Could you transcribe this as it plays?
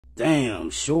damn,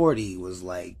 shorty was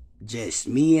like just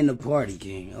me and the party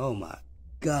king. Oh my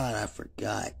God, I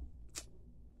forgot.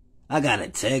 I gotta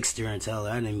text her and tell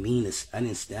her I didn't mean this. I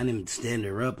didn't stand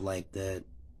her up like that.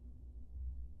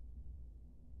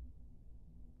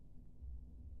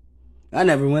 I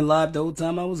never went live the whole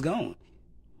time I was gone.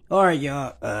 Alright,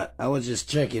 y'all. I was just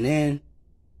checking in.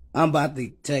 I'm about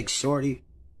to text shorty.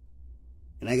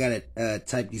 And I gotta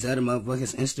type these other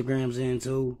motherfuckers' Instagrams in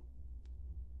too.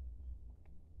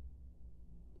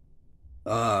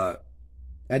 I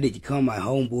need to call my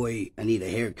homeboy. I need a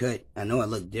haircut. I know I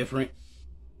look different.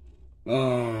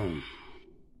 God,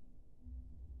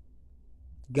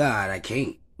 I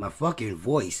can't. My fucking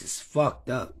voice is fucked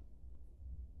up.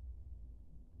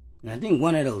 And I think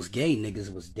one of those gay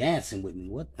niggas was dancing with me.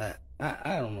 What the?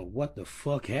 I don't know what the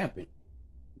fuck happened.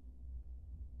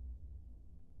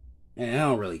 And I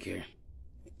don't really care.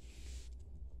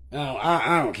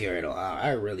 I don't care at all.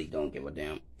 I really don't give a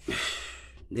damn.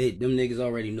 Them niggas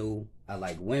already knew I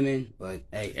like women, but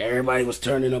hey, everybody was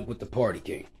turning up with the party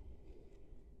king.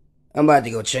 I'm about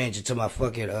to go change it to my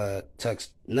fucking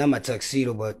not my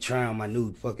tuxedo, but try on my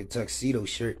new fucking tuxedo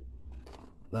shirt.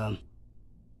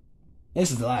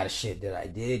 This is a lot of shit that I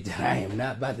did that I am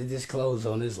not about to disclose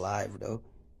on this live though.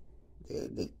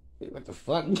 What the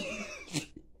fuck?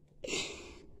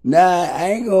 Nah,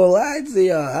 I ain't gonna lie to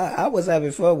y'all. I was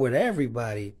having fun with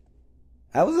everybody.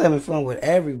 I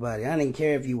didn't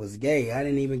care if you was gay. I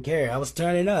didn't even care. I was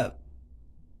turning up.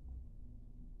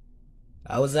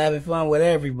 I was having fun with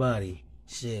everybody.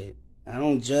 Shit. I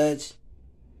don't judge.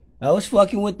 I was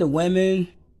fucking with the women.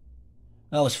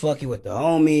 I was fucking with the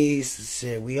homies.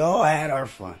 Shit, we all had our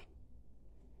fun.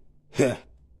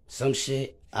 Some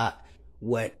shit.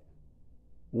 What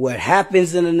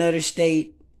happens in another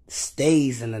state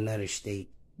stays in another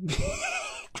state.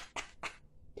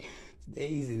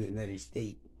 Stays in another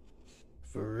state.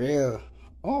 For real.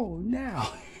 Oh,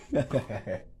 now.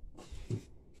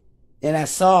 And I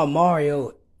saw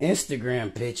Mario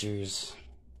Instagram pictures.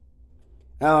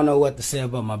 I don't know what to say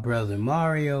about my brother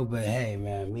Mario, but hey,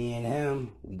 man, me and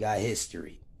him, we got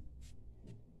history.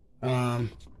 I'm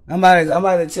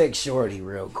about to text Shorty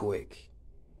real quick.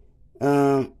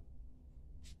 Y'all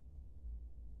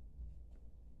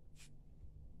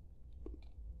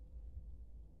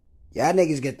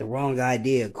niggas get the wrong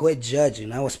idea. Quit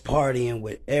judging. I was partying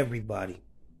with everybody.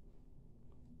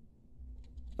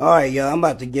 Alright, y'all. I'm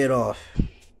about to get off.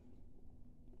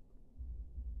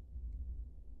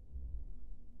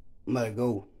 I'm about to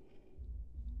go.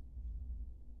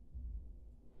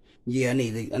 Yeah, I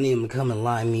need him to come and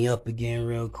line me up again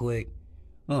real quick.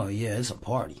 Oh, yeah, it's a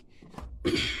party.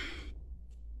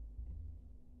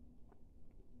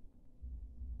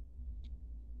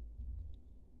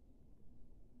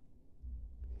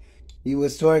 He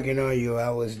was twerking on you. I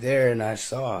was there and I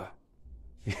saw.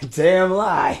 Damn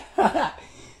lie.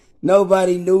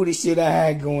 Nobody knew the shit I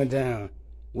had going down.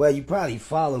 Well, you probably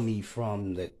follow me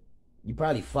from the... You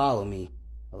probably follow me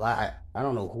a lot. I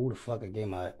don't know who the fuck I gave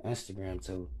my Instagram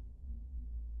to.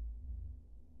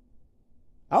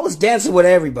 I was dancing with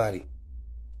everybody.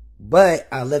 But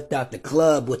I left out the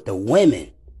club with the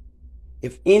women.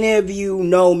 If any of you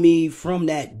know me from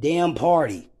that damn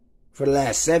party for the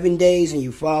last 7 days and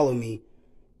you follow me,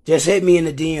 just hit me in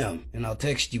the DM and I'll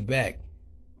text you back.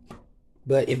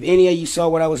 But if any of you saw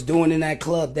what I was doing in that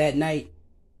club that night,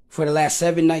 for the last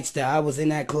 7 nights that I was in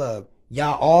that club,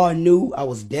 y'all all knew I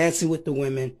was dancing with the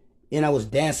women and I was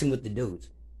dancing with the dudes.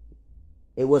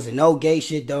 It wasn't no gay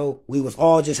shit though. We was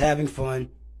all just having fun.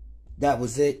 That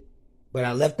was it. But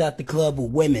I left out the club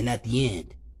with women at the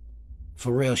end.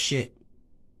 For real shit.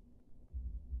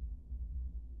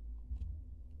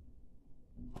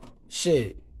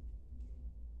 Shit.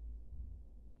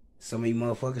 Some of you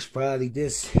motherfuckers probably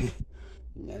just...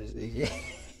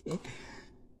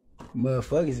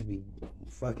 Motherfuckers be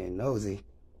fucking nosy.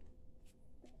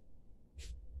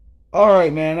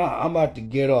 Alright, man. I'm about to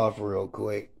get off real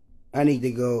quick. I need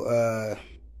to go,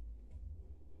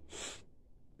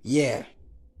 yeah.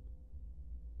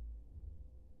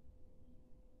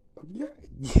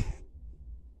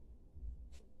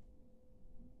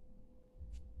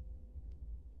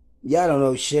 Y'all don't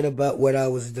know shit about what I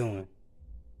was doing.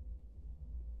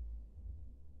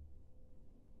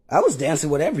 I was dancing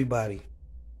with everybody.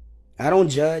 I don't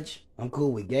judge. I'm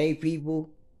cool with gay people.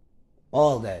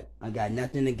 All that. I got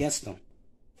nothing against them.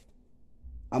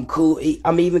 I'm cool.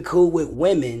 I'm even cool with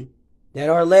women that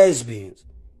are lesbians.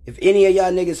 If any of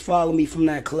y'all niggas follow me from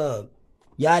that club,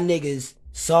 y'all niggas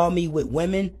saw me with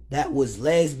women that was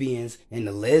lesbians, and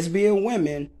the lesbian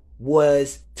women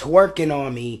was twerking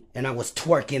on me, and I was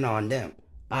twerking on them.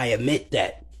 I admit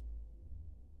that.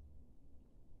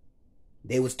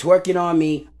 They was twerking on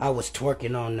me. I was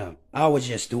twerking on them. I was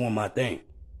just doing my thing.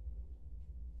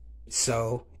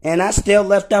 So, and I still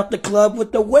left out the club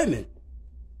with the women.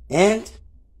 And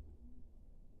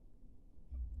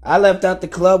I left out the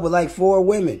club with like 4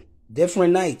 women.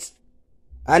 Different nights.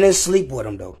 I didn't sleep with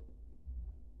them though.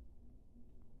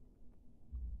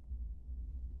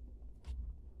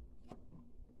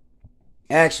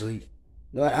 Actually,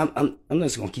 no, I'm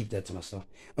just gonna keep that to myself.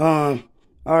 All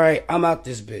right, I'm out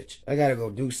this bitch. I gotta go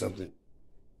do something.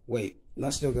 Wait, I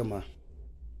still got my.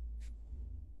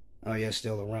 Oh yeah,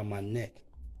 still around my neck.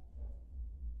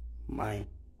 Mine.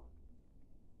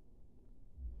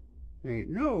 Ain't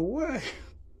no way.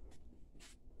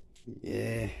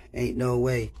 Yeah, ain't no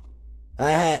way.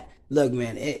 Look,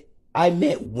 man. I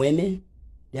met women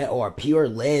that are pure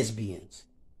lesbians.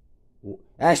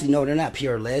 Actually, no, they're not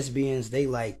pure lesbians. They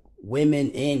like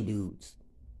women and dudes.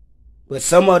 But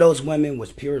some of those women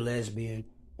was pure lesbian,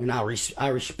 and I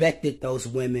respected those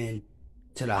women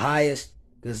to the highest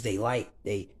because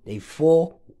they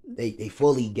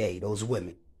fully gay. Those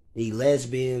women, they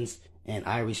lesbians, and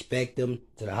I respect them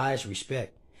to the highest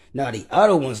respect. Now the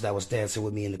other ones that was dancing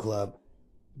with me in the club,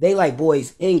 they like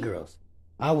boys and girls.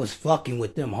 I was fucking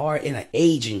with them hard, and an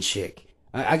Asian chick.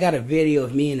 I got a video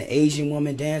of me and the Asian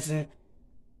woman dancing,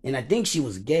 and I think she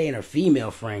was gay, and her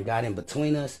female friend got in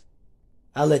between us.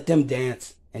 I let them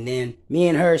dance, and then me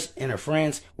and her and her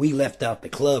friends, we left out the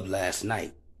club last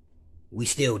night. We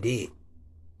still did.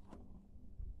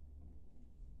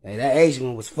 Hey, that Asian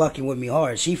one was fucking with me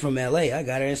hard. She from LA. I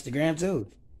got her Instagram too.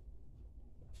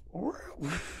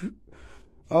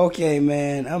 Okay,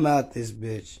 man. I'm out this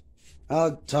bitch.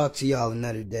 I'll talk to y'all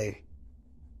another day.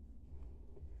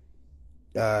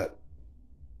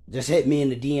 Just hit me in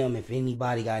the DM if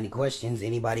anybody got any questions.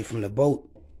 Anybody from the boat,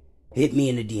 hit me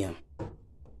in the DM.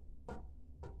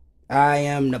 I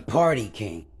am the party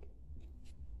king.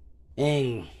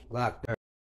 And Glock30.